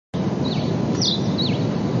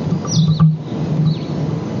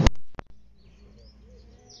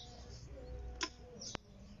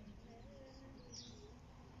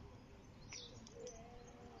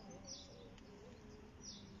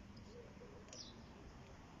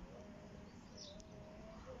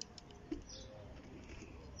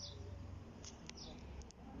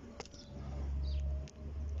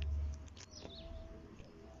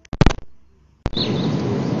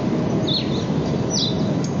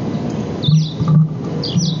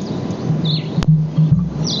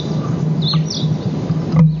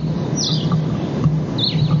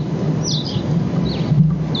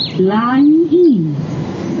Line E.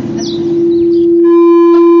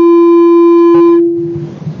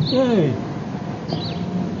 Hey.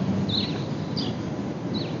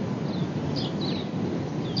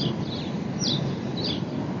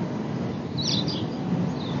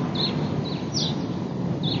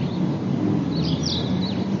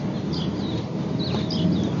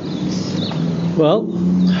 Well,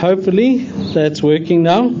 hopefully that's working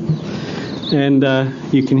now, and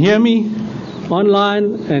you can hear me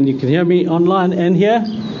online, and you can hear me online and here.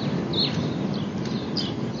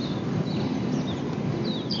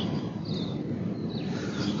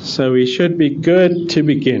 So we should be good to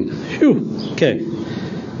begin. Phew. Okay.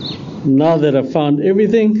 Now that I've found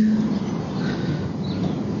everything,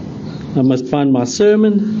 I must find my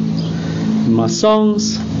sermon, my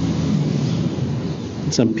songs,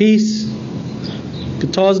 some peace.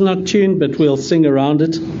 Guitar's not tuned, but we'll sing around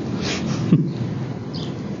it.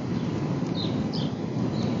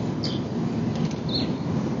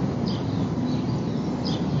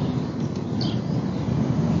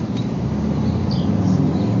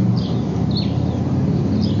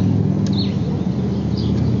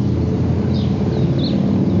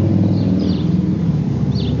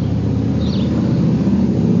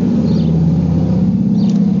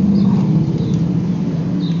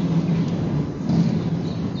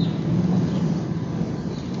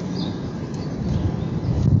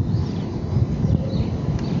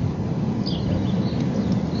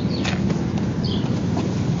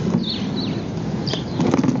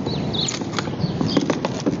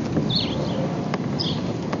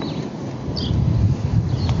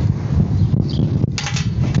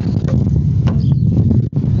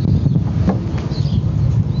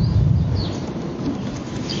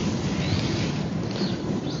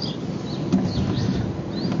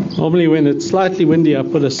 Normally when it's slightly windy, I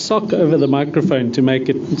put a sock over the microphone to make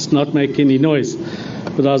it not make any noise.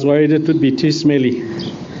 But I was worried it would be too smelly,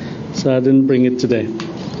 so I didn't bring it today.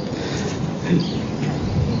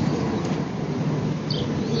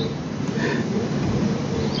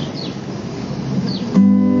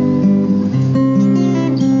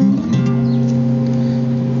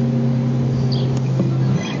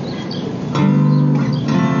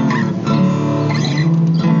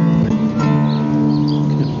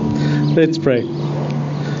 Let's pray.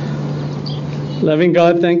 Loving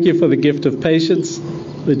God, thank you for the gift of patience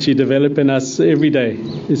that you develop in us every day,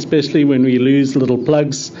 especially when we lose little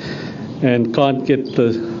plugs and can't get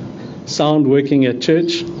the sound working at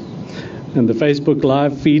church and the Facebook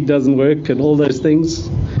Live feed doesn't work and all those things.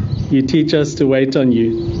 You teach us to wait on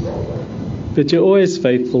you. But you're always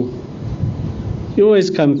faithful. You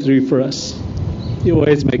always come through for us. You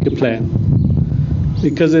always make a plan.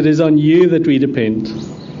 Because it is on you that we depend.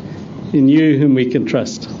 In you whom we can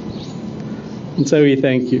trust. And so we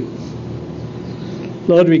thank you.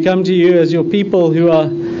 Lord, we come to you as your people who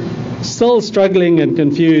are still struggling and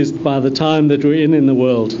confused by the time that we're in the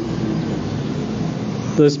world.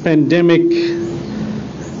 This pandemic,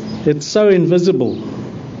 it's so invisible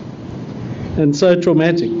and so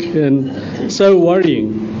traumatic and so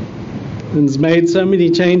worrying, and it's made so many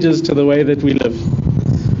changes to the way that we live.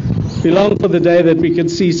 We long for the day that we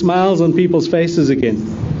could see smiles on people's faces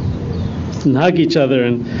again, and hug each other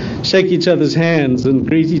and shake each other's hands and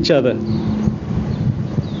greet each other.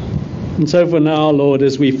 And so for now, Lord,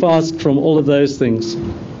 as we fast from all of those things,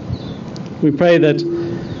 we pray that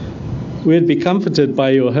we'd be comforted by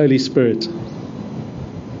your Holy Spirit,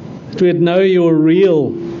 that we'd know your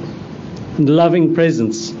real and loving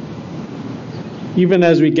presence, even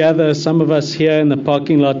as we gather, some of us here in the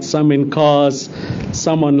parking lot, some in cars,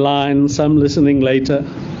 some online, some listening later.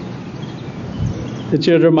 That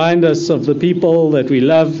you'd remind us of the people that we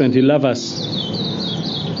love and who love us,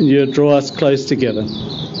 and you'd draw us close together.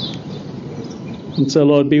 And so,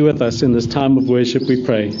 Lord, be with us in this time of worship, we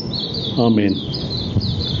pray. Amen.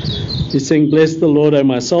 We sing, "Bless the Lord, O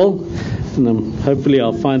my soul," and hopefully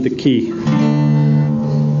I'll find the key.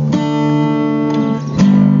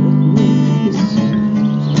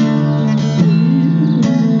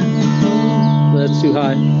 That's too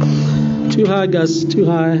high. Too high, Gus, too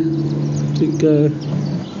high. To go.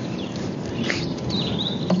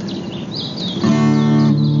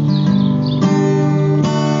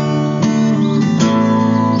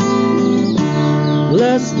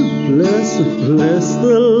 Bless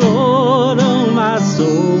the Lord, oh my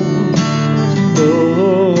soul,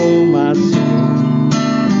 oh my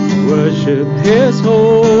soul, worship his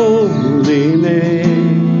holy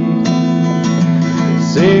name,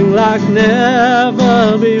 sing like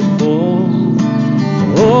never before.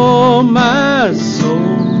 Oh, my soul,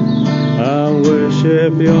 I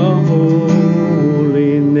worship your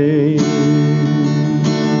holy name.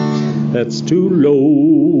 that's too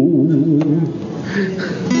low.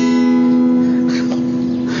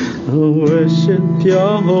 I'll worship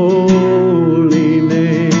your holy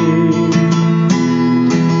name.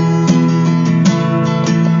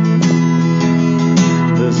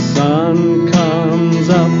 The sun comes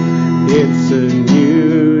up, it's a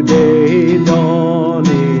new day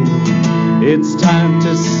dawning. It's time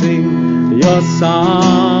to sing your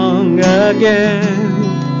song again.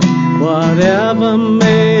 Whatever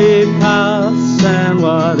may pass and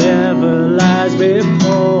whatever lies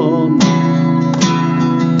before me,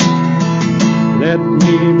 let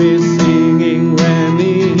me be singing when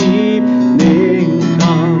the evening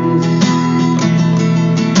comes.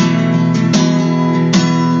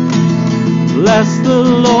 Bless the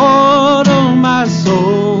Lord, oh my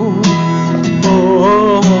soul,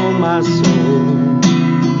 oh my soul.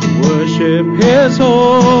 Worship His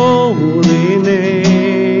holy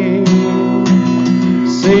name.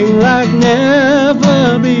 Sing like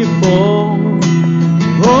never before,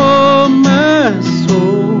 oh my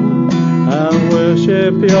soul. I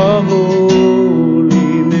worship your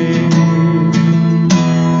holy name.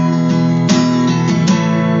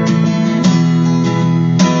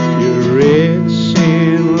 You're rich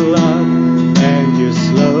in love and you're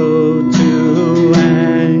slow to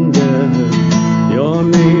anger. Your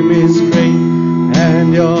name is great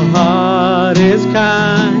and your heart is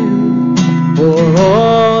kind. For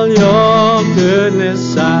all your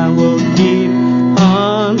goodness I will keep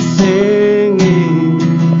on singing.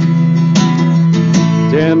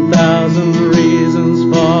 10,000 reasons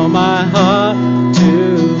for my heart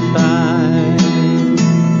to find.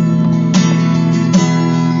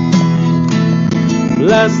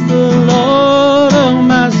 Bless the Lord, oh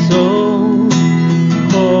my soul,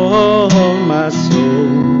 oh my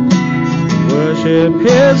soul. Worship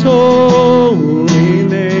His holy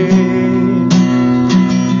name.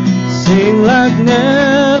 Sing like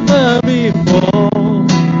never before,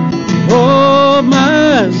 oh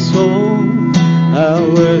my soul. I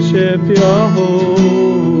worship your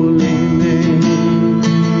holy name.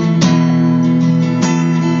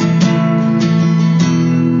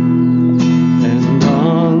 And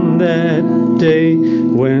on that day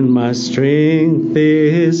when my strength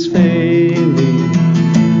is failing,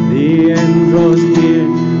 the end draws near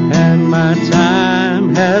and my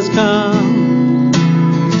time has come,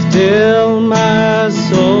 still my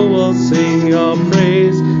soul will sing your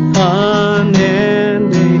praise unending.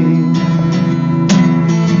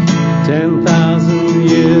 10,000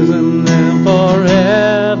 years and then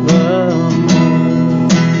forevermore.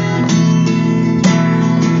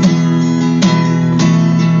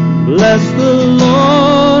 Bless the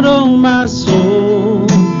Lord, oh my soul,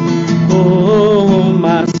 oh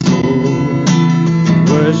my soul.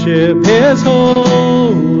 Worship His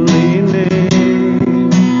holy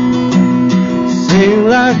name. Sing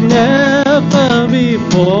like never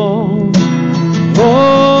before,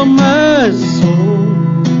 oh my soul.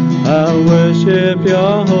 I worship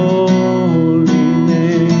your holy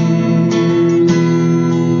name.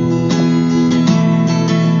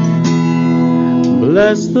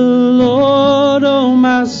 Bless the Lord, oh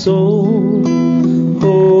my soul,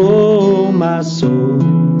 oh my soul.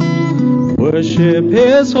 Worship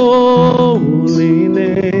His holy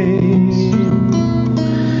name.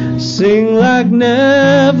 Sing like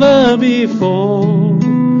never before,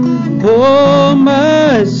 oh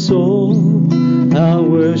my soul. I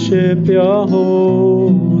worship your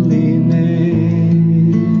holy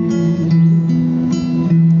name.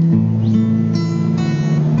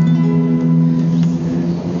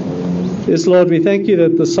 Yes, Lord, we thank you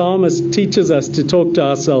that the psalmist teaches us to talk to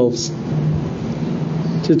ourselves,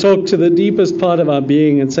 to talk to the deepest part of our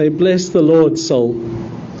being and say, bless the Lord, soul.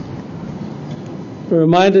 A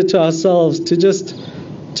reminder to ourselves to just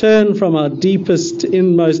turn from our deepest,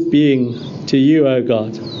 inmost being to you, O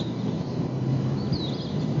God.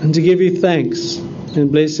 And to give you thanks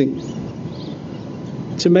and blessing.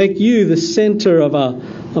 To make you the center of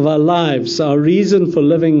our lives, our reason for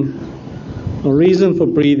living, our reason for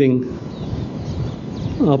breathing,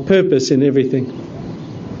 our purpose in everything.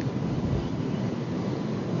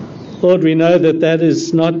 Lord, we know that that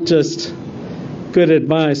is not just good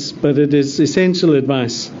advice, but it is essential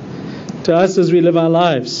advice to us as we live our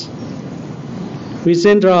lives. We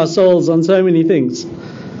center our souls on so many things,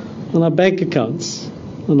 on our bank accounts,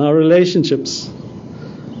 on our relationships,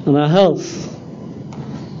 on our health,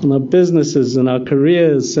 on our businesses and our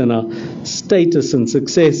careers and our status and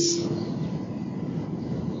success.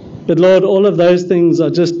 But Lord, all of those things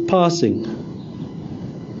are just passing.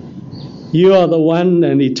 You are the one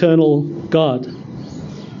and eternal God,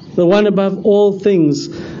 the one above all things.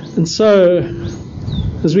 And so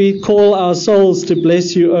As we call our souls to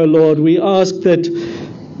bless you, O Lord, we ask that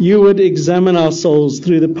you would examine our souls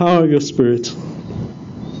through the power of your Spirit.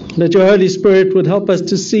 That your Holy Spirit would help us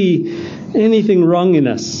to see anything wrong in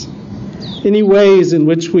us, any ways in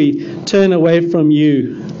which we turn away from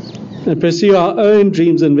you and pursue our own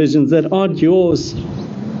dreams and visions that aren't yours.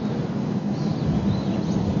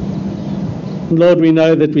 Lord, we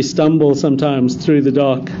know that we stumble sometimes through the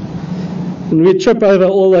dark, and we trip over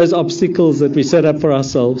all those obstacles that we set up for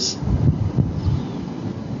ourselves.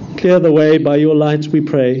 Clear the way by your light, we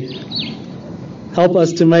pray. Help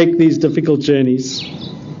us to make these difficult journeys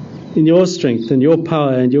in your strength and your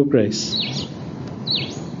power and your grace.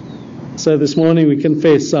 So this morning we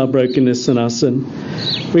confess our brokenness and our sin.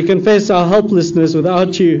 We confess our helplessness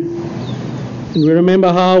without you. And we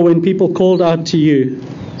remember how when people called out to you,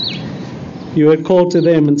 you would call to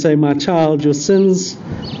them and say, "My child, your sins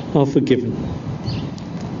are forgiven."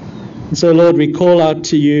 And so, Lord, we call out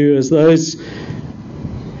to you as those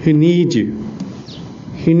who need you,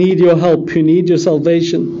 who need your help, who need your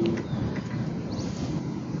salvation.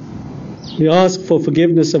 We ask for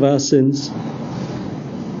forgiveness of our sins.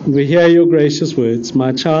 And we hear your gracious words,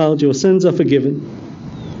 "My child, your sins are forgiven."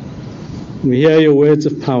 And we hear your words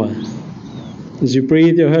of power as you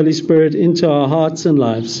breathe your Holy Spirit into our hearts and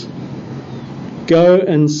lives. Go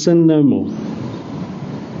and sin no more.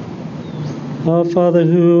 Our Father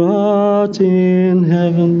who art in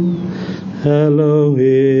heaven,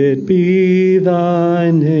 hallowed be thy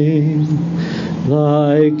name.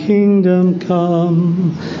 Thy kingdom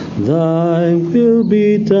come, thy will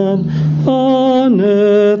be done on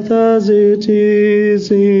earth as it is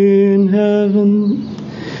in heaven.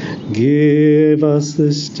 Give us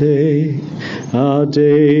this day our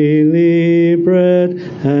daily bread,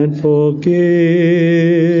 and forgive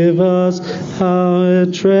us our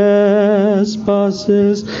trespasses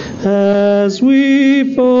as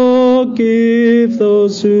we forgive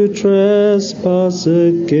those who trespass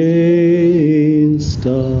against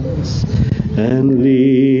us. And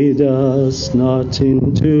lead us not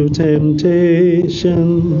into temptation,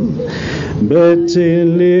 but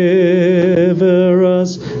deliver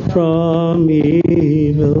us from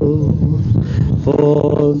evil.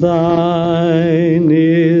 For thine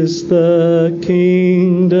is the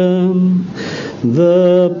kingdom,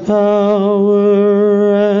 the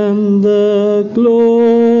power, and the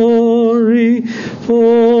glory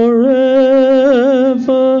forever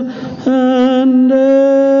and ever.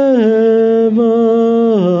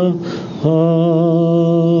 Amen.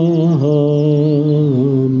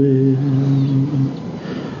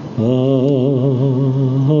 Amen.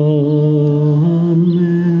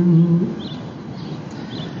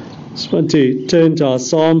 I just want to turn to our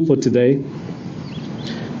psalm for today.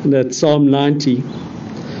 That's Psalm 90.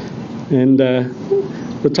 And the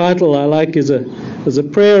title I like is a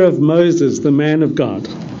prayer of Moses, the man of God.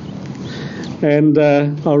 And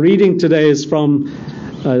our reading today is from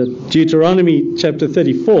Deuteronomy chapter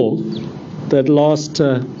 34, those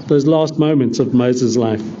last moments of Moses'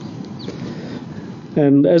 life.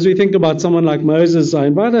 And as we think about someone like Moses, I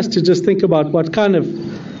invite us to just think about what kind of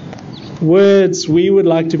words we would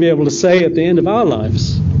like to be able to say at the end of our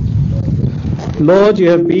lives. Lord, you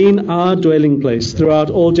have been our dwelling place throughout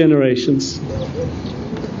all generations.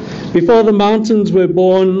 Before the mountains were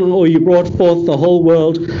born, or you brought forth the whole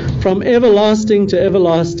world, from everlasting to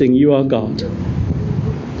everlasting, you are God.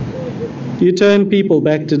 You turn people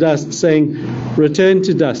back to dust, saying, "Return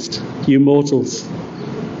to dust, you mortals."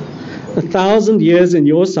 1,000 years in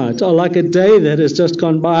your sight are like a day that has just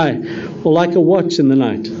gone by, or like a watch in the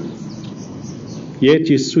night. Yet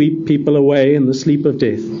you sweep people away in the sleep of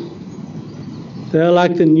death. They are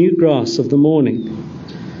like the new grass of the morning.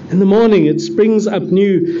 In the morning it springs up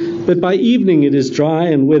new, but by evening it is dry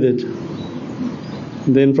and withered.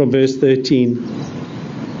 And then from verse 13,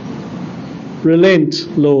 relent,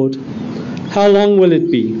 Lord, how long will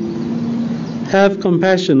it be? Have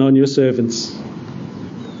compassion on your servants.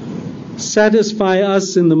 Satisfy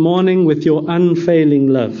us in the morning with your unfailing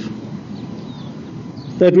love,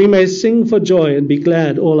 that we may sing for joy and be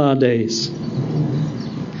glad all our days.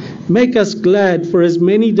 Make us glad for as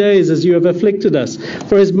many days as you have afflicted us,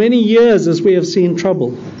 for as many years as we have seen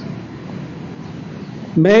trouble.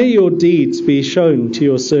 May your deeds be shown to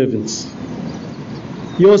your servants,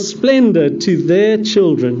 your splendor to their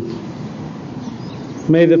children.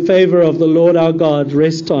 May the favor of the Lord our God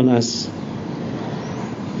rest on us.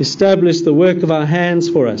 Establish the work of our hands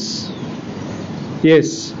for us.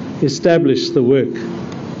 Yes, establish the work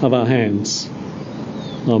of our hands.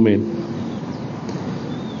 Amen.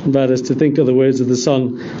 I invite us to think of the words of the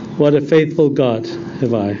song, "What a Faithful God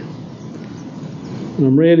Have I." And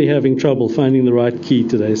I'm really having trouble finding the right key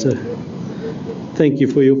today, so thank you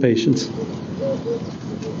for your patience.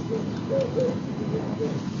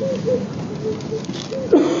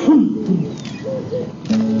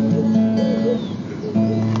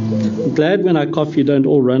 I'm glad when I cough you don't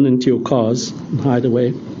all run into your cars and hide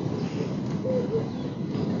away.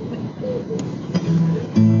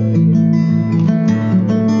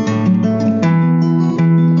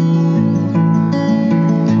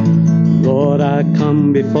 Lord, I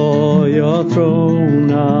come before your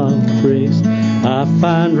throne of grace. I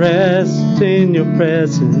find rest in your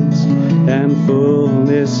presence and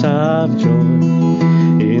fullness of joy.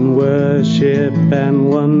 In worship and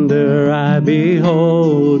wonder I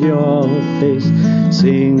behold your face,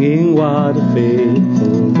 singing, what a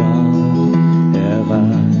faithful God have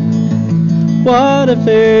I. What a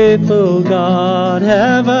faithful God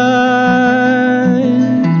have I.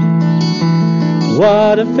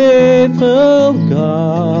 What a faithful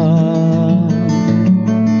God.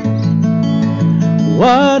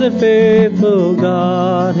 What a faithful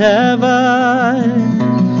God have I.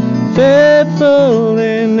 Faithful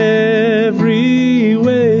in every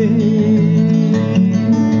way.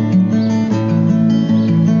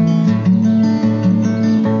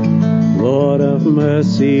 Lord of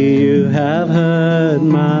mercy, you have heard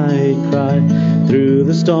my cry. Through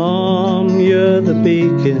the storm, you're the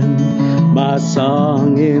beacon, my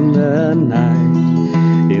song in the night.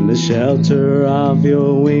 In the shelter of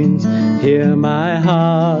your wings, hear my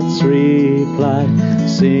heart's reply,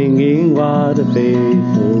 singing, what a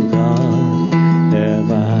faithful God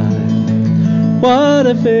have I. What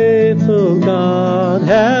a faithful God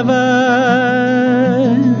have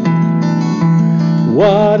I.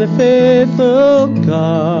 What a faithful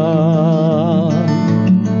God.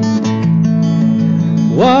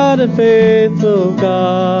 What a faithful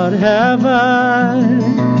God have I.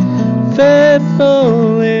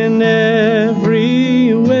 Faithful in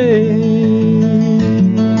every way.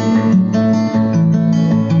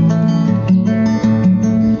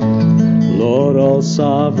 Lord, all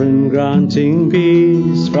sovereign, granting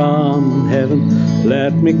peace from heaven,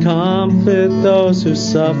 let me comfort those who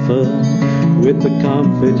suffer with the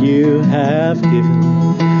comfort you have given.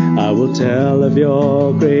 I will tell of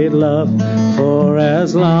your great love for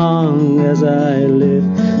as long as I live,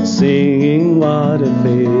 singing, what a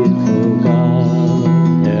faithful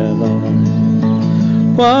God have I.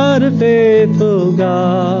 What a faithful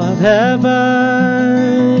God have I.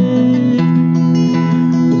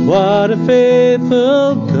 What a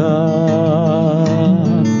faithful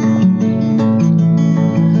God.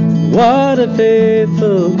 What a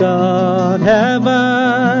faithful God have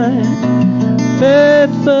I.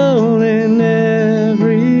 Faithful in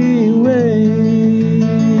every way.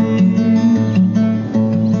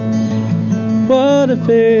 What a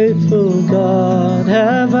faithful God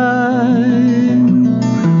have I.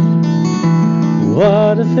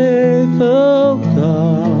 What a faithful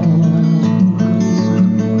God.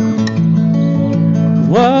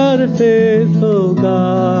 What a faithful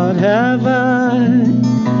God have I.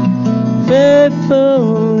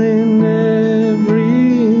 Faithful in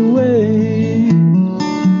every way.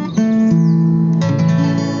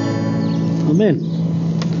 Amen.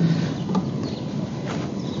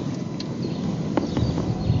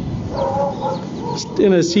 Just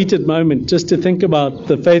in a seated moment, just to think about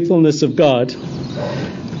the faithfulness of God.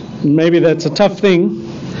 Maybe that's a tough thing.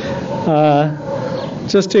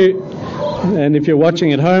 And if you're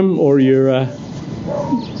watching at home or you're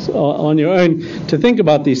on your own, to think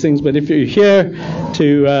about these things. But if you're here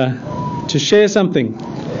to share something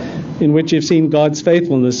in which you've seen God's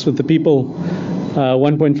faithfulness with the people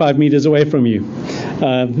 1.5 meters away from you,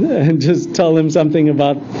 and just tell them something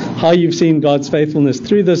about how you've seen God's faithfulness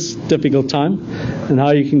through this difficult time and how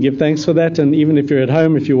you can give thanks for that. And even if you're at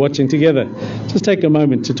home, if you're watching together, just take a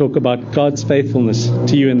moment to talk about God's faithfulness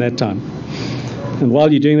to you in that time. And while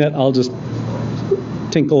you're doing that, I'll just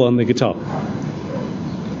tinkle on the guitar.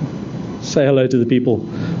 Say hello to the people,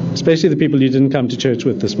 especially the people you didn't come to church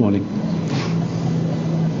with this morning.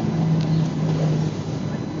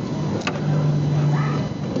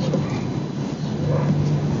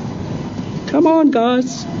 Come on,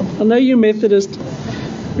 guys. I know you're Methodist.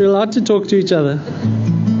 You're allowed to talk to each other.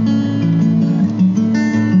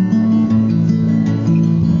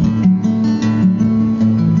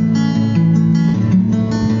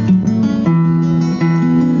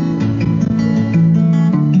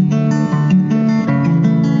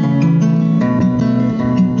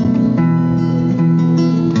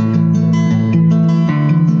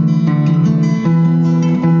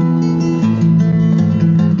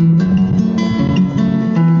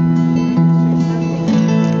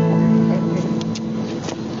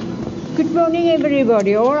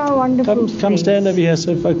 everybody, all our wonderful Come friends. stand over here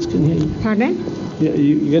so folks can hear you. Pardon? Yeah,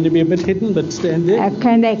 you're going to be a bit hidden, but stand there.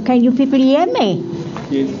 Can you people hear me?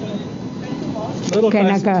 Yes. Little Can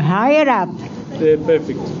I closer. go higher up? There,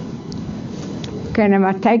 perfect. Can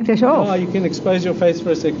I take this off? Oh, you can expose your face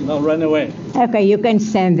for a second. I'll run away. Okay, you can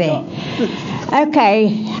stand there. Yeah. Okay,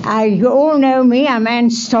 you all know me. I'm Ann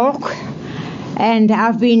Stock, and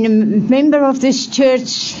I've been a member of this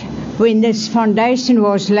church when this foundation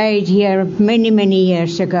was laid here many, many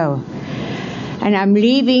years ago. And I'm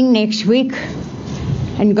leaving next week,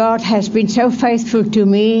 and God has been so faithful to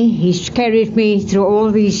me. He's carried me through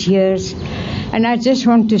all these years. And I just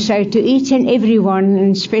want to say to each and every one,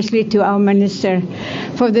 and especially to our minister,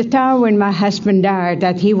 for the time when my husband died,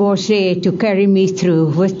 that he was there to carry me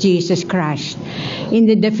through with Jesus Christ in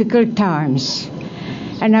the difficult times.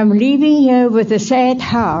 And I'm leaving here with a sad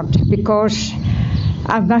heart because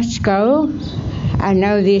I must go. I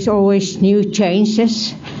know there's always new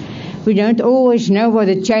changes. We don't always know what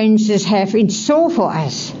the changes have in store for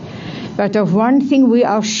us. But of one thing we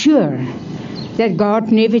are sure, that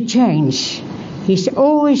God never changes. He's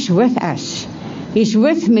always with us. He's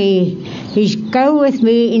with me. He's go with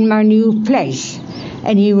me in my new place.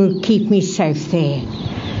 And He will keep me safe there.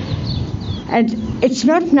 And it's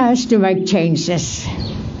not nice to make changes.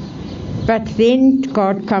 But then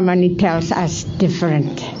God comes and He tells us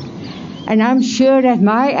different. And I'm sure at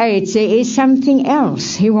my age there is something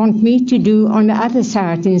else He wants me to do on the other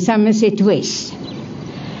side in Somerset West.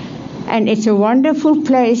 And it's a wonderful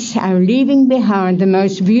place. I'm leaving behind the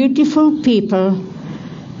most beautiful people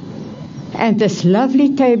and this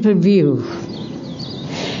lovely table view.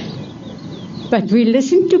 But we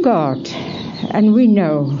listen to God, and we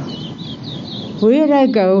know where I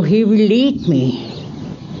go, He will lead me.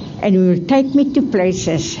 And He will take me to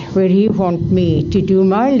places where He wants me to do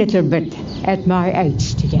my little bit at my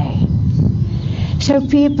age today. So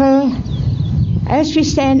people, as we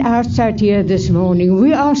stand outside here this morning,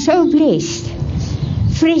 we are so blessed.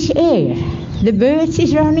 Fresh air. The birds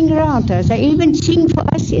is running around us. They even sing for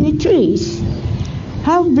us in the trees.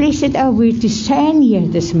 How blessed are we to stand here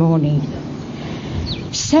this morning.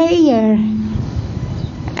 Stay here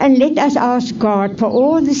and let us ask God for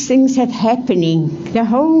all these things that are happening. The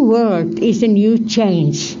whole world is a new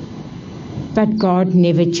change. But God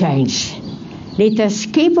never changed. Let us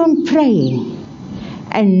keep on praying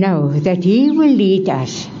and know that He will lead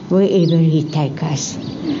us wherever He takes us.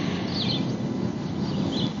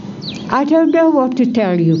 I don't know what to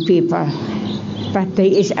tell you people, but there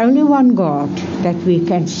is only one God that we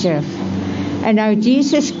can serve. And now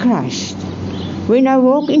Jesus Christ, when I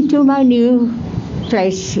walk into my new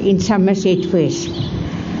place in Somerset West,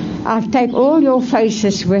 I'll take all your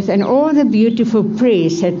faces with and all the beautiful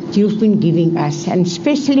prayers that you've been giving us, and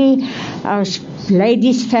especially our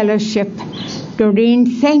Ladies Fellowship. Doreen,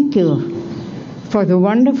 thank you for the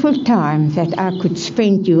wonderful time that I could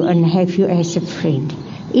spend you and have you as a friend,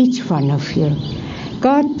 each one of you.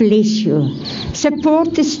 God bless you.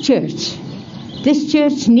 Support this church. This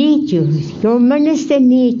church needs you. Your minister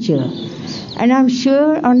needs you. And I'm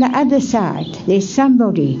sure on the other side, there's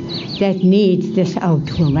somebody that needs this old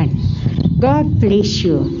woman. God bless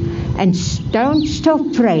you. And don't stop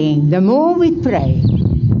praying. The more we pray,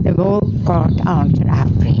 the more God answers our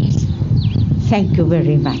prayers. Thank you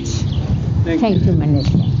very much. Thank you,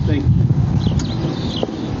 Minister. Thank you.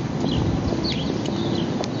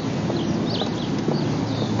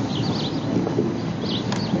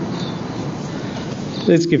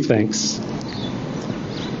 Let's give thanks.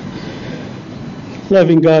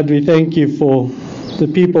 Loving God, we thank you for the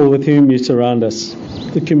people with whom you surround us,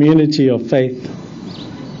 the community of faith,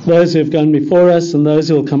 those who have gone before us and those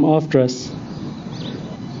who will come after us.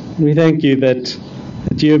 And we thank you that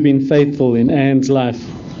you have been faithful in Anne's life,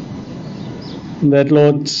 and that,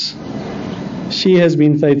 Lord, she has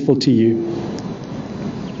been faithful to you.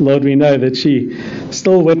 Lord, we know that she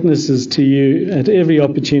still witnesses to you at every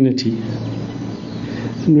opportunity.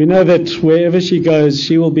 And we know that wherever she goes,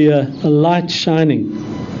 she will be a light shining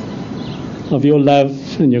of your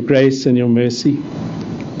love and your grace and your mercy.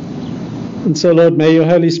 And so, Lord, may your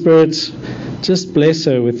Holy Spirit just bless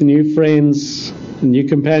her with new friends and new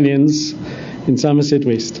companions in Somerset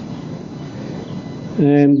West.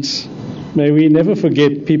 And may we never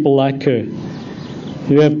forget people like her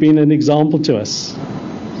who have been an example to us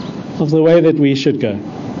of the way that we should go,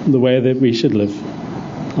 the way that we should live.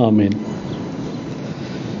 Amen.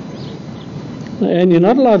 And you're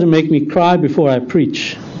not allowed to make me cry before I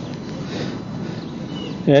preach.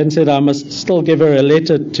 Anne said I must still give her a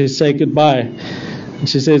letter to say goodbye. And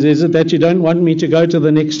she says, is it that you don't want me to go to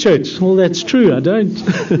the next church? Well, that's true, I don't.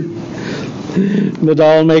 But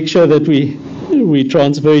I'll make sure that we we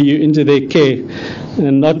transfer you into their care,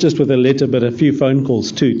 and not just with a letter, but a few phone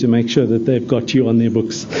calls too, to make sure that they've got you on their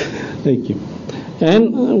books. Thank you.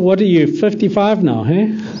 And what are you, 55 now,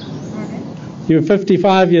 eh? You're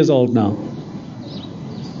 55 years old now.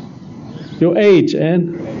 Your age,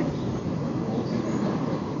 Anne?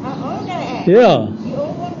 How old I am? Yeah. You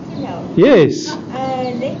all want to know? Yes.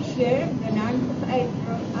 Next year, the 9th of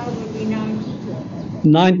April, I will be 92.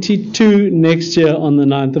 92 next year on the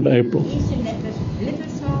 9th of April. Isn't that the little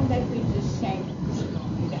song that we just sang?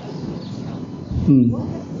 Hmm. What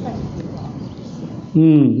a faithful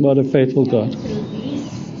God. What a faithful God.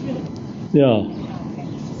 Yeah.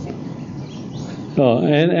 Oh,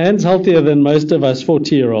 and Anne's healthier than most of us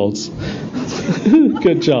 40-year-olds.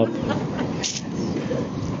 Good job.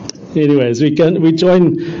 Anyways, we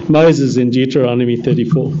join Moses in Deuteronomy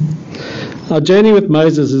 34. Our journey with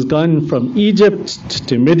Moses has gone from Egypt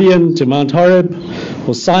to Midian to Mount Horeb,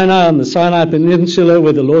 or Sinai on the Sinai Peninsula,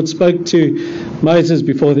 where the Lord spoke to Moses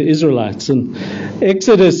before the Israelites. And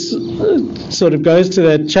Exodus sort of goes to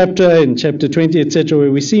that chapter in chapter 20, etc.,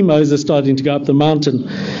 where we see Moses starting to go up the mountain.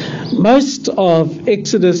 Most of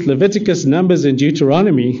Exodus, Leviticus, Numbers, and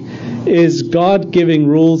Deuteronomy is God giving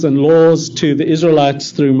rules and laws to the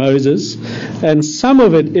Israelites through Moses, and some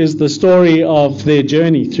of it is the story of their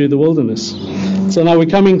journey through the wilderness. So now we're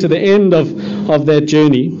coming to the end of that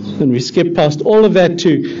journey, and we skip past all of that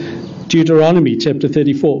to Deuteronomy chapter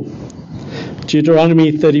 34.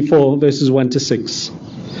 Deuteronomy 34 verses 1 to 6.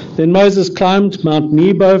 Then Moses climbed Mount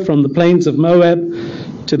Nebo from the plains of Moab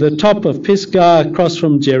to the top of Pisgah across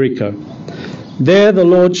from Jericho. There the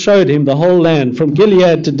Lord showed him the whole land, from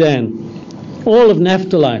Gilead to Dan, all of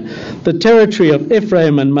Naphtali, the territory of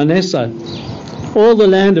Ephraim and Manasseh, all the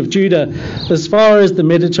land of Judah, as far as the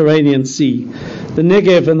Mediterranean Sea, the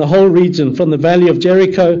Negev and the whole region, from the valley of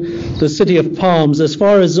Jericho, the city of palms, as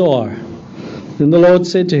far as Zoar. Then the Lord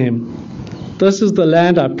said to him, "This is the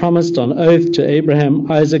land I promised on oath to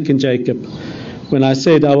Abraham, Isaac, and Jacob, when I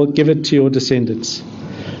said I will give it to your descendants.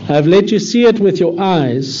 I have let you see it with your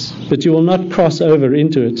eyes, but you will not cross over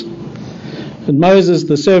into it." And Moses,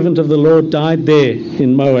 the servant of the Lord, died there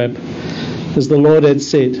in Moab, as the Lord had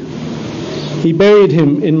said. He buried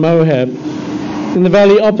him in Moab, in the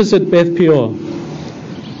valley opposite Beth Peor.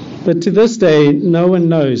 But to this day, no one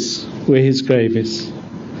knows where his grave is.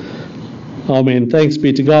 Amen. Thanks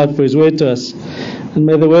be to God for his word to us. And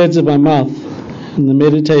may the words of our mouth and the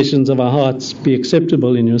meditations of our hearts be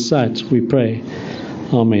acceptable in your sight, we pray.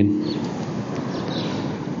 Amen.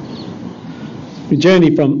 We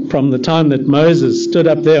journey from the time that Moses stood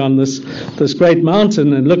up there on this great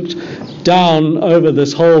mountain and looked down over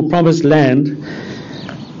this whole promised land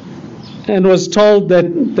and was told that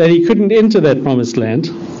he couldn't enter that promised land,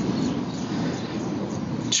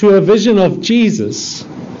 to a vision of Jesus.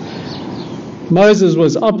 Moses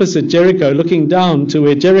was opposite Jericho, looking down to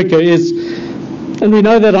where Jericho is. And we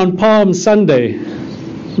know that on Palm Sunday,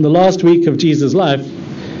 in the last week of Jesus' life,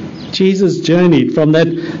 Jesus journeyed from that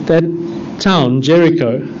town,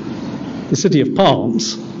 Jericho, the city of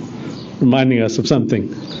palms, reminding us of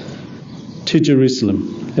something, to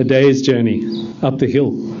Jerusalem, a day's journey up the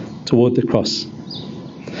hill toward the cross.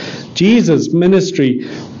 Jesus' ministry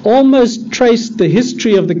almost traced the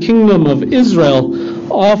history of the kingdom of Israel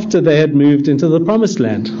after they had moved into the promised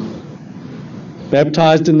land.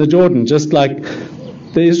 Baptized in the Jordan, just like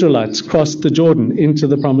the Israelites crossed the Jordan into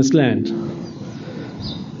the promised land.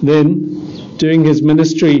 Then doing his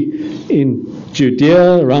ministry in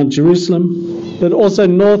Judea, around Jerusalem, but also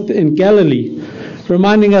north in Galilee,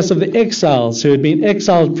 reminding us of the exiles who had been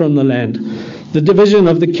exiled from the land, the division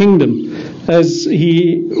of the kingdom, as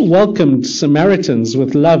he welcomed Samaritans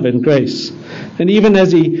with love and grace, and even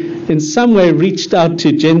as he in some way reached out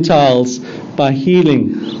to Gentiles by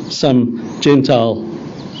healing some Gentile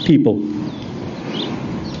people.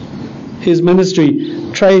 His ministry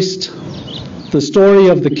traced the story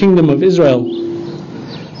of the kingdom of Israel.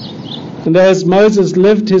 And as Moses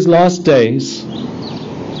lived his last days,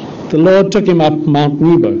 the Lord took him up Mount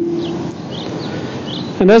Nebo.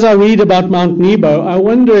 And as I read about Mount Nebo, I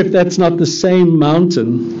wonder if that's not the same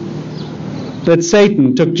mountain that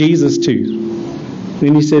Satan took Jesus to.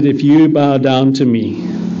 Then he said, "If you bow down to me,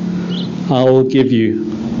 I will give you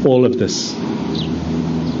all of this."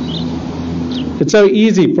 It's so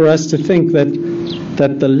easy for us to think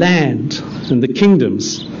that the land and the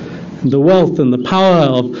kingdoms and the wealth and the power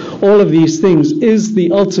of all of these things is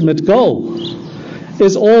the ultimate goal,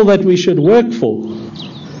 is all that we should work for.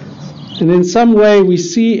 And in some way we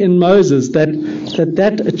see in Moses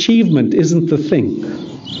that achievement isn't the thing.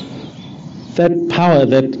 That power,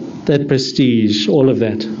 that prestige, all of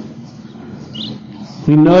that.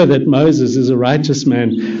 We know that Moses is a righteous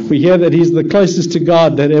man. We hear that he's the closest to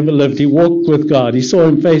God that ever lived. He walked with God. He saw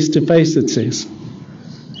him face to face, it says.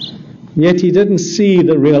 Yet he didn't see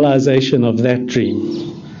the realization of that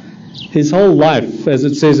dream. His whole life, as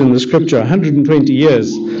it says in the scripture, 120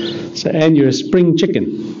 years. So, Anne, you're a spring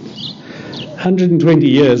chicken. 120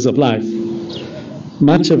 years of life.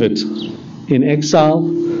 Much of it in exile,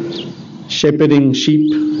 shepherding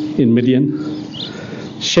sheep in Midian,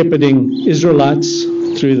 shepherding Israelites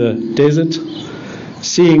through the desert,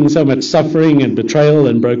 seeing so much suffering and betrayal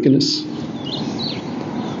and brokenness.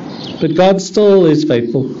 But God still is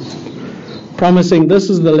faithful, promising, this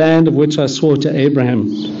is the land of which I swore to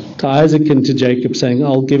Abraham, to Isaac and to Jacob, saying,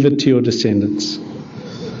 I'll give it to your descendants.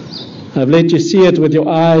 I've let you see it with your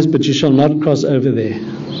eyes, but you shall not cross over there.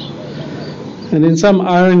 And in some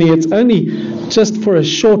irony, it's only just for a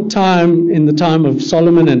short time in the time of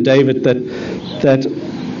Solomon and David that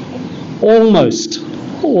almost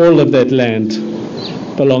all of that land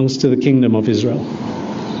belongs to the kingdom of Israel.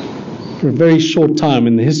 For a very short time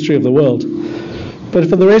in the history of the world. But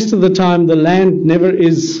for the rest of the time, the land never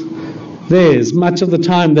is theirs. Much of the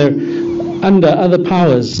time, they're under other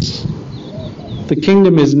powers. The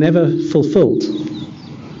kingdom is never fulfilled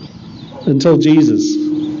until Jesus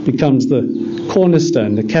becomes the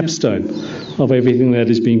cornerstone, the capstone of everything that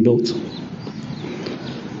is being built.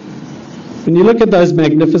 When you look at those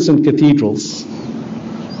magnificent cathedrals,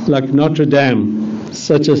 like Notre Dame,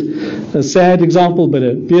 such a sad example, but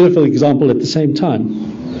a beautiful example at the same time.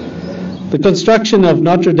 The construction of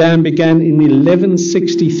Notre Dame began in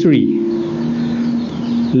 1163.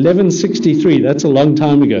 1163, that's a long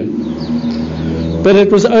time ago. But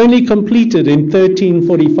it was only completed in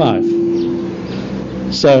 1345.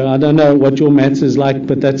 So I don't know what your maths is like,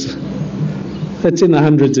 but that's in the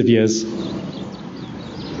hundreds of years.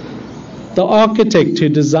 The architect who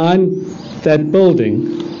designed that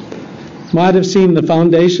building might have seen the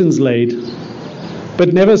foundations laid,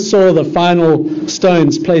 but never saw the final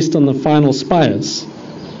stones placed on the final spires.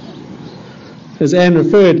 As Anne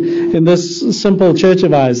referred, in this simple church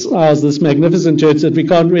of ours, this magnificent church that we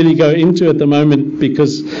can't really go into at the moment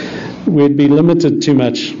because we'd be limited too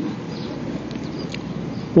much,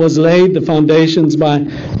 was laid, the foundations, by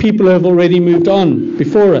people who have already moved on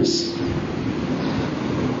before us.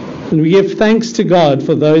 And we give thanks to God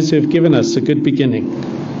for those who have given us a good beginning.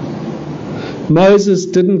 Moses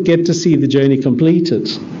didn't get to see the journey completed,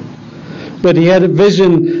 but he had a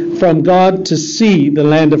vision from God to see the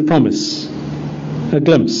land of promise, a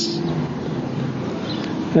glimpse.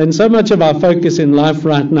 And so much of our focus in life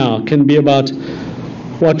right now can be about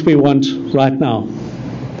what we want right now.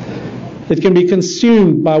 It can be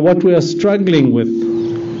consumed by what we are struggling with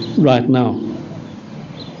right now.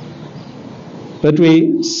 But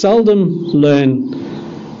we seldom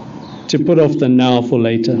learn to put off the now for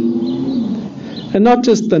later. And not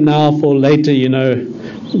just the now for later,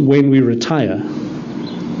 when we retire.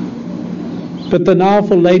 But the now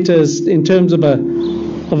for later is in terms of a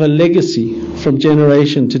legacy from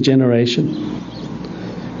generation to generation.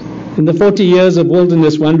 In the 40 years of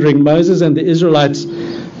wilderness wandering, Moses and the Israelites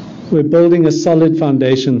were building a solid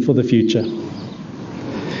foundation for the future.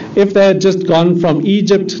 If they had just gone from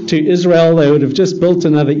Egypt to Israel, they would have just built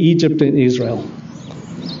another Egypt in Israel.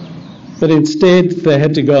 But instead, they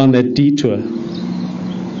had to go on that detour.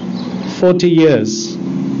 40 years,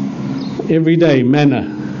 every day, manna,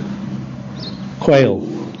 quail,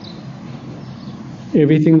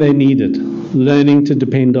 everything they needed, learning to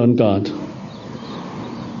depend on God.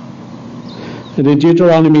 And in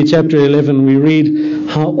Deuteronomy chapter 11, we read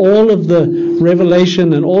how all of the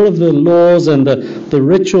revelation and all of the laws and the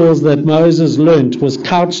rituals that Moses learnt was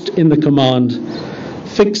couched in the command,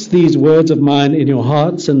 fix these words of mine in your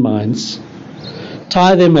hearts and minds.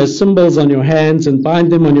 Tie them as symbols on your hands and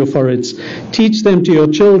bind them on your foreheads. Teach them to your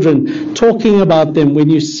children, talking about them when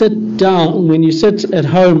you sit down, when you sit at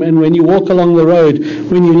home, and when you walk along the road,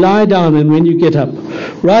 when you lie down and when you get up.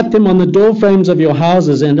 Write them on the door frames of your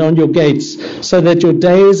houses and on your gates, so that your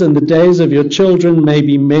days and the days of your children may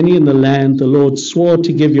be many in the land the Lord swore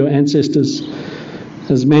to give your ancestors,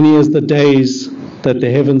 as many as the days that the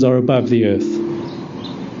heavens are above the earth.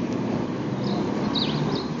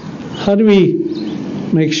 How do we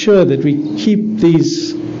make sure that we keep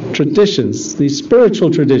these traditions, these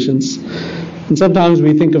spiritual traditions? And sometimes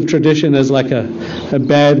we think of tradition as like a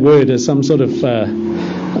bad word, as some sort of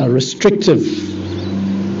a restrictive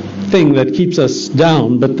thing that keeps us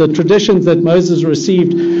down. But the traditions that Moses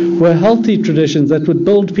received were healthy traditions that would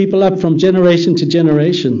build people up from generation to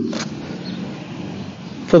generation.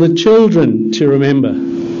 For the children to remember.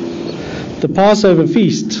 The Passover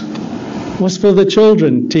feast was for the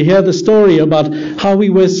children to hear the story about how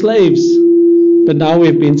we were slaves, but now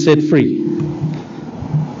we've been set free.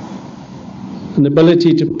 An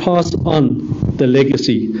ability to pass on the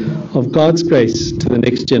legacy of God's grace to the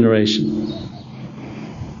next generation.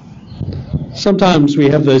 Sometimes we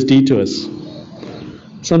have those detours.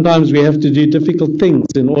 Sometimes we have to do difficult things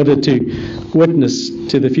in order to witness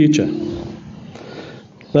to the future.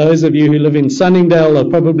 Those of you who live in Sunningdale are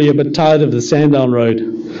probably a bit tired of the Sandown Road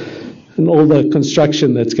and all the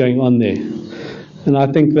construction that's going on there. And I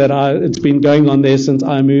think that it's been going on there since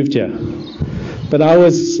I moved here. But I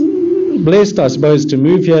was blessed, I suppose, to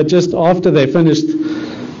move here just after they finished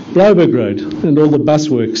Blouberg Road and all the bus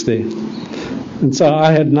works there. And so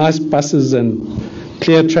I had nice buses and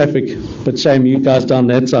clear traffic, but shame you guys down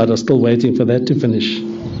that side are still waiting for that to finish.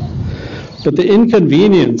 But the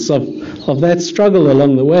inconvenience of that struggle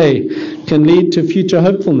along the way can lead to future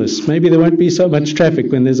hopefulness. Maybe there won't be so much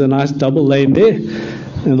traffic when there's a nice double lane there,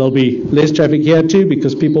 and there'll be less traffic here too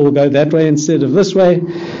because people will go that way instead of this way,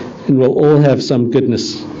 and we'll all have some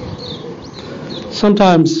goodness.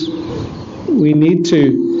 Sometimes we need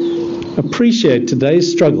to appreciate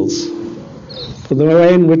today's struggles for the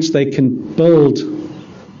way in which they can build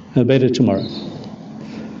a better tomorrow.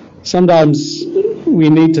 Sometimes we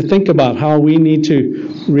need to think about how we need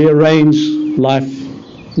to rearrange life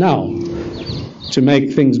now to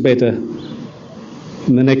make things better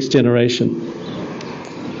in the next generation.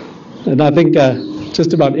 And I think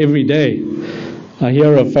just about every day I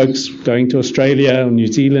hear of folks going to Australia or New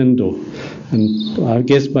Zealand, and I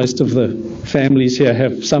guess most of the families here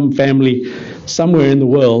have some family somewhere in the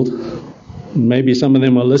world. Maybe some of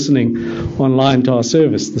them are listening online to our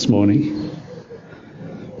service this morning.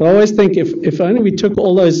 But I always think if only we took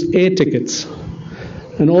all those air tickets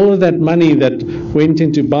and all of that money that went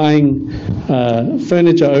into buying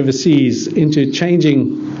furniture overseas into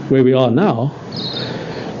changing where we are now,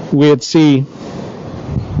 we'd see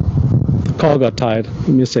the car got tired. Give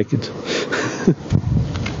me a second.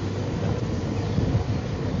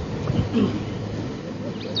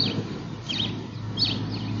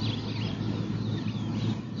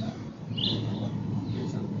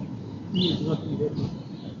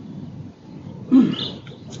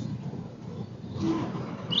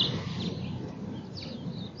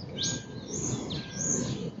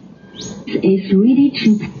 Is ready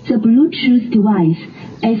to the Bluetooth device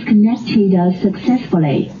is connected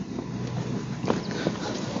successfully.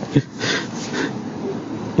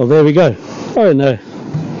 Well, there we go. Oh no.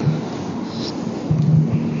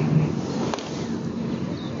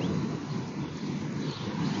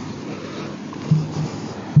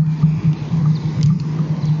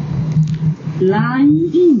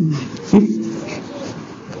 Line in.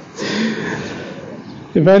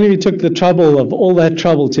 If only we took the trouble of all that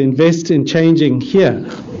trouble to invest in changing here,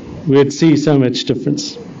 we'd see so much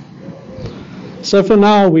difference. So for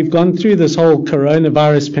now, we've gone through this whole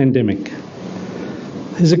coronavirus pandemic.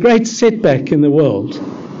 There's a great setback in the world,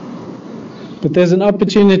 but there's an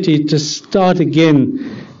opportunity to start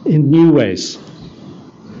again in new ways.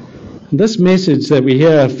 And this message that we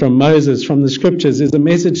hear from Moses, from the scriptures, is a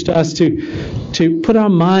message to us to put our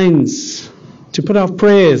minds, to put our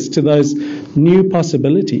prayers to those new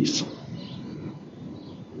possibilities.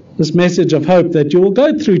 This message of hope that you will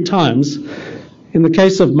go through times. In the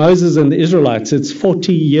case of Moses and the Israelites, it's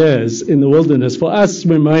 40 years in the wilderness. For us,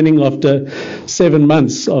 we're moaning after 7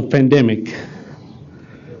 months of pandemic.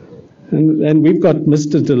 And we've got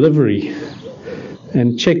Mr. Delivery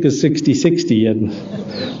and Checker 6060 and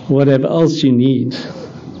whatever else you need.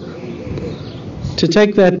 To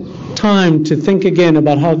take that time to think again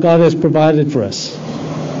about how God has provided for us.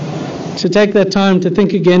 To take that time to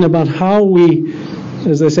think again about how we,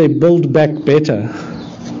 as they say, build back better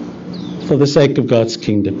for the sake of God's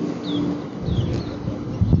kingdom.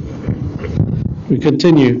 We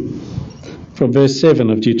continue from verse 7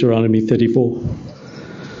 of Deuteronomy 34.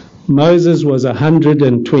 Moses was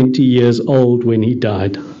 120 years old when he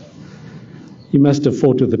died. He must have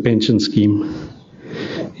fought with the pension scheme.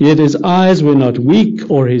 Yet his eyes were not weak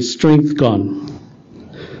or his strength gone.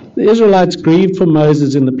 The Israelites grieved for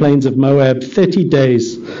Moses in the plains of Moab 30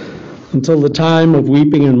 days until the time of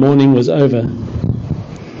weeping and mourning was over.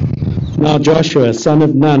 Now Joshua, son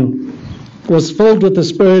of Nun, was filled with the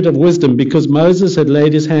spirit of wisdom because Moses had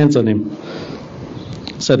laid his hands on him.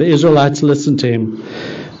 So the Israelites listened to him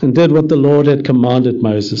and did what the Lord had commanded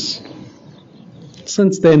Moses.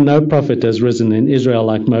 Since then, no prophet has risen in Israel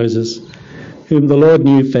like Moses, whom the Lord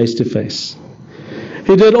knew face to face.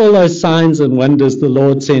 He did all those signs and wonders the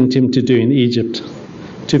Lord sent him to do in Egypt,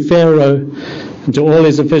 to Pharaoh and to all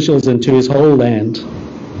his officials and to his whole land.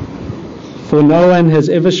 For no one has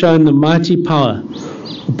ever shown the mighty power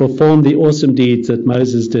or perform the awesome deeds that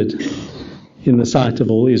Moses did in the sight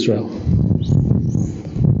of all Israel.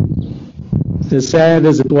 As sad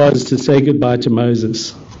as it was to say goodbye to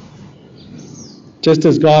Moses, just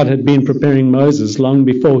as God had been preparing Moses long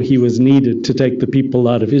before he was needed to take the people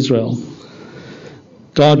out of Israel,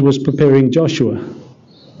 God was preparing Joshua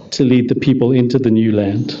to lead the people into the new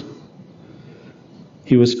land.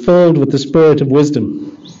 He was filled with the spirit of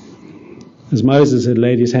wisdom, as Moses had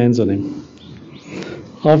laid his hands on him.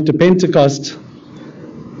 After Pentecost,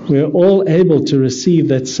 we are all able to receive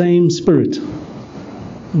that same spirit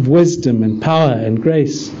of wisdom and power and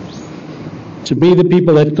grace to be the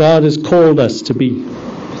people that God has called us to be.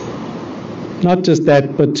 Not just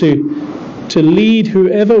that, but to lead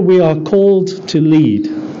whoever we are called to lead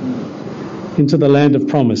into the land of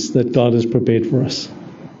promise that God has prepared for us.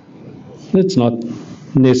 It's not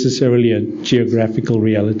necessarily a geographical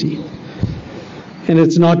reality. And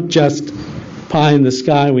it's not just pie in the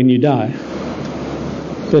sky when you die,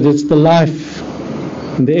 but it's the life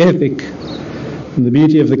and the ethic and the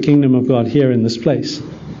beauty of the kingdom of God here in this place.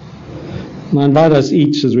 And I invite us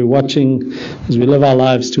each, as we're watching, as we live our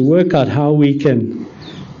lives, to work out how we can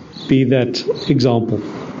be that example.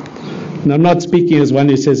 And I'm not speaking as one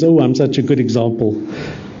who says, oh, I'm such a good example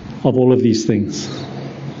of all of these things.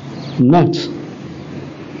 I'm not.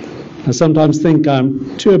 I sometimes think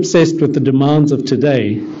I'm too obsessed with the demands of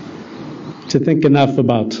today to think enough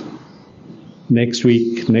about next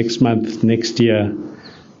week, next month, next year,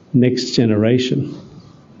 next generation,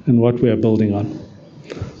 and what we are building on.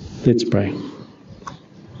 Let's pray.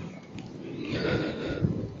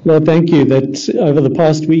 Lord, thank you that over the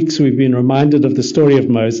past weeks we've been reminded of the story of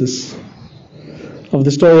Moses, of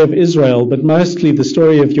the story of Israel, but mostly the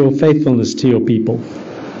story of your faithfulness to your people.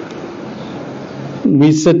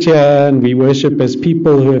 We sit here and we worship as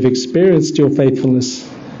people who have experienced your faithfulness,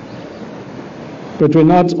 but we're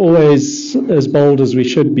not always as bold as we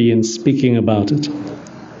should be in speaking about it.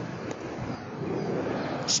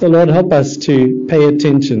 So Lord, help us to pay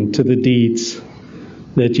attention to the deeds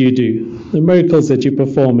that you do, the miracles that you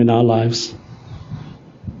perform in our lives.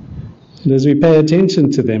 And as we pay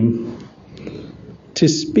attention to them, to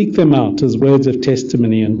speak them out as words of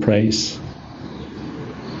testimony and praise,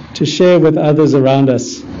 to share with others around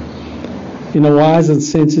us in a wise and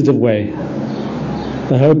sensitive way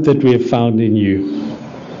the hope that we have found in you.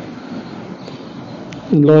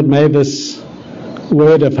 And Lord, may this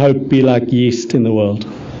word of hope be like yeast in the world.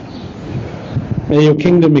 May your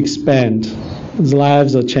kingdom expand as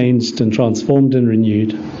lives are changed and transformed and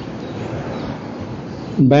renewed.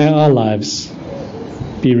 And may our lives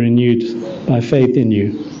be renewed by faith in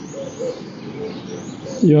you.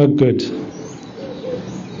 You are good.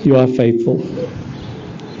 You are faithful.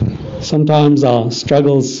 Sometimes our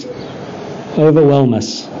struggles overwhelm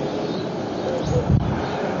us,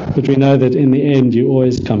 but we know that in the end you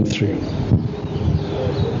always come through.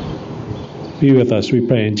 Be with us, we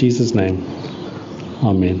pray in Jesus' name.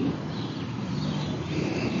 Amen.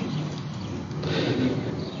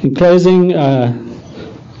 In closing, I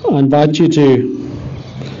invite you to,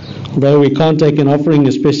 although we can't take an offering,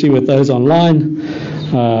 especially with those online,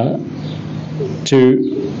 to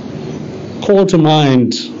call to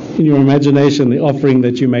mind in your imagination the offering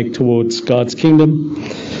that you make towards God's kingdom.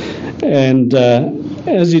 And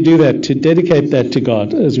as you do that, to dedicate that to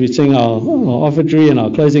God as we sing our offertory and our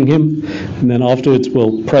closing hymn, and then afterwards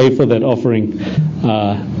we'll pray for that offering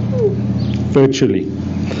virtually.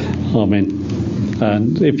 Amen.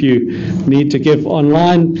 And if you need to give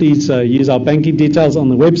online, please use our banking details on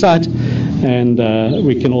the website, and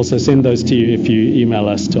we can also send those to you if you email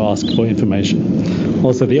us to ask for information.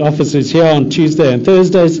 Also, the office is here on Tuesday and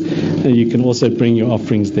Thursdays, and you can also bring your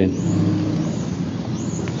offerings then.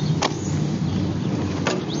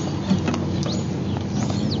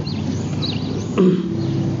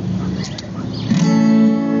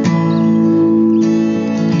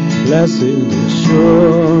 Blessed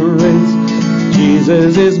assurance,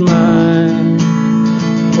 Jesus is mine.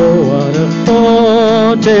 Oh, what a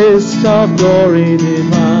foretaste of glory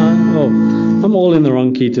divine. Oh, I'm all in the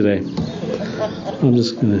wrong key today. I'm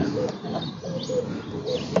just going to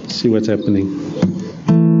see what's happening.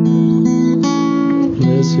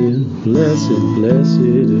 Blessed, blessed,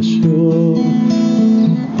 blessed assurance,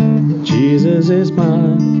 Jesus is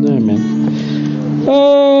mine. Amen.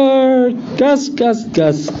 Oh, Gus.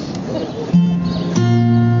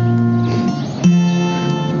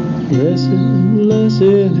 Blessed,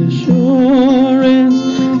 blessed assurance,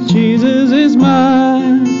 Jesus is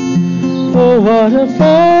mine. Oh, what a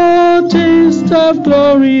foretaste of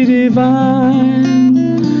glory divine,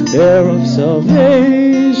 heir of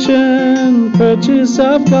salvation, purchase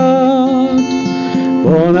of God,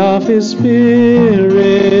 born of His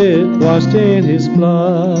Spirit, washed in His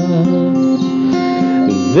blood.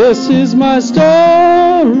 This is my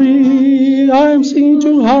story, I'm singing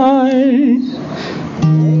too high.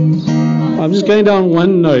 I'm just going down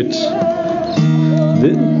one note.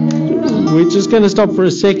 We're just going to stop for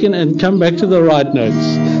a second and come back to the right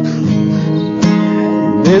notes.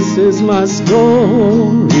 This is my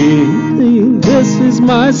story, this is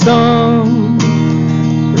my song,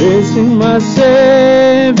 praising my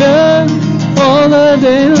Savior all the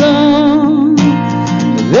day long.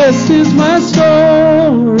 This is my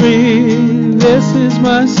story, this is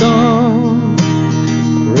my song,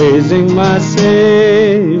 praising my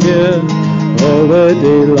Savior all the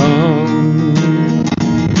day long.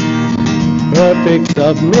 Perfect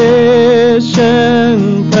submission,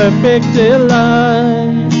 perfect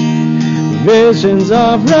delight, visions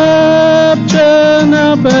of rapture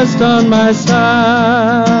now burst on my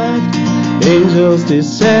sight. Angels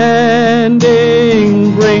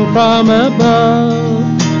descending bring from above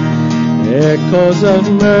echoes of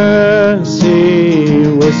mercy,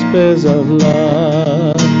 whispers of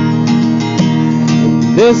love.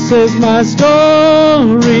 This is my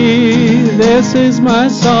story, this is my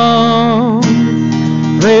song,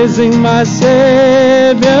 praising my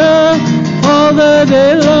Savior all the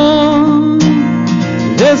day long.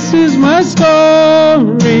 This is my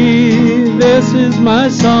story, this is my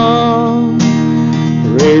song,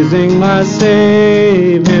 praising my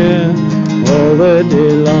Savior all the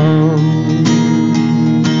day long.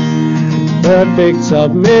 Perfect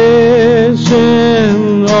submission,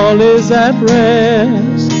 all is at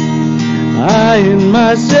rest. I in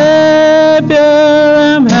my Savior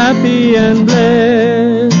am happy and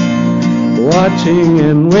blessed, watching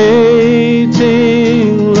and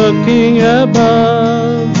waiting, looking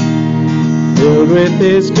above, filled with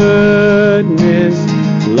His goodness,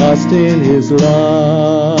 lost in His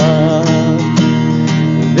love.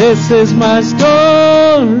 This is my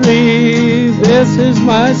story, this is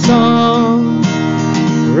my song,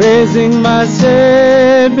 praising my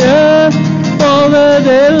Savior all the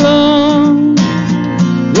day long.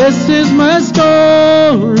 This is my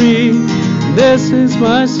story, this is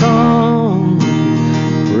my song,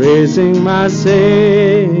 praising my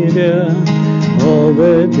Savior all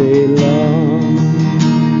the day long.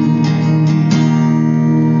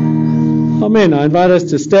 Amen. I invite us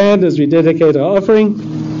to stand as we dedicate our offering.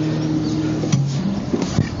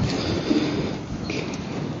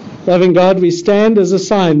 Loving God, we stand as a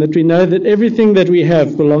sign that we know that everything that we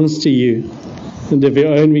have belongs to you, and of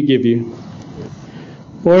your own we give you.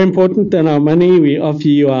 More important than our money, we offer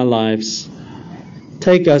you our lives.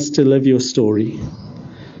 Take us to live your story.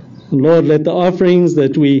 And Lord, let the offerings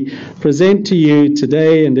that we present to you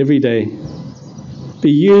today and every day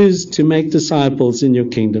be used to make disciples in your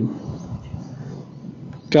kingdom.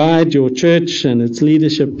 Guide your church and its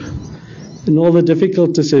leadership in all the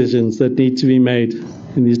difficult decisions that need to be made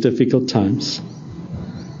in these difficult times.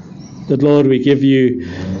 That, Lord, we give you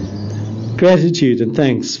gratitude and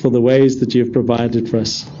thanks for the ways that you have provided for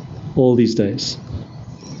us all these days.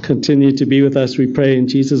 Continue to be with us, we pray in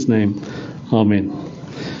Jesus' name. Amen.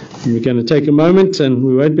 And we're going to take a moment, and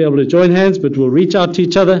we won't be able to join hands, but we'll reach out to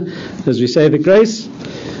each other as we say the grace.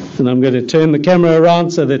 And I'm going to turn the camera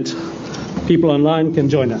around so that people online can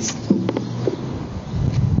join us.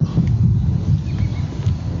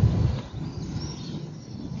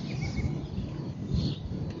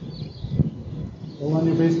 All on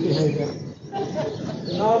your best behavior.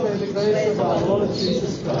 Now may the grace of our Lord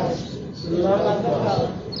Jesus Christ, the love of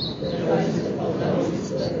God, the fellowship of the Holy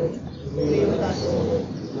Spirit, be with us all.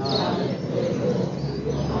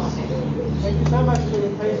 Thank you so much for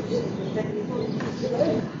your patience and the technical.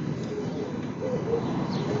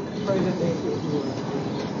 Pray that they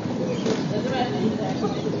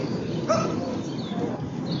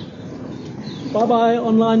Bye-bye,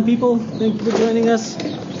 online people. Thank you for joining us.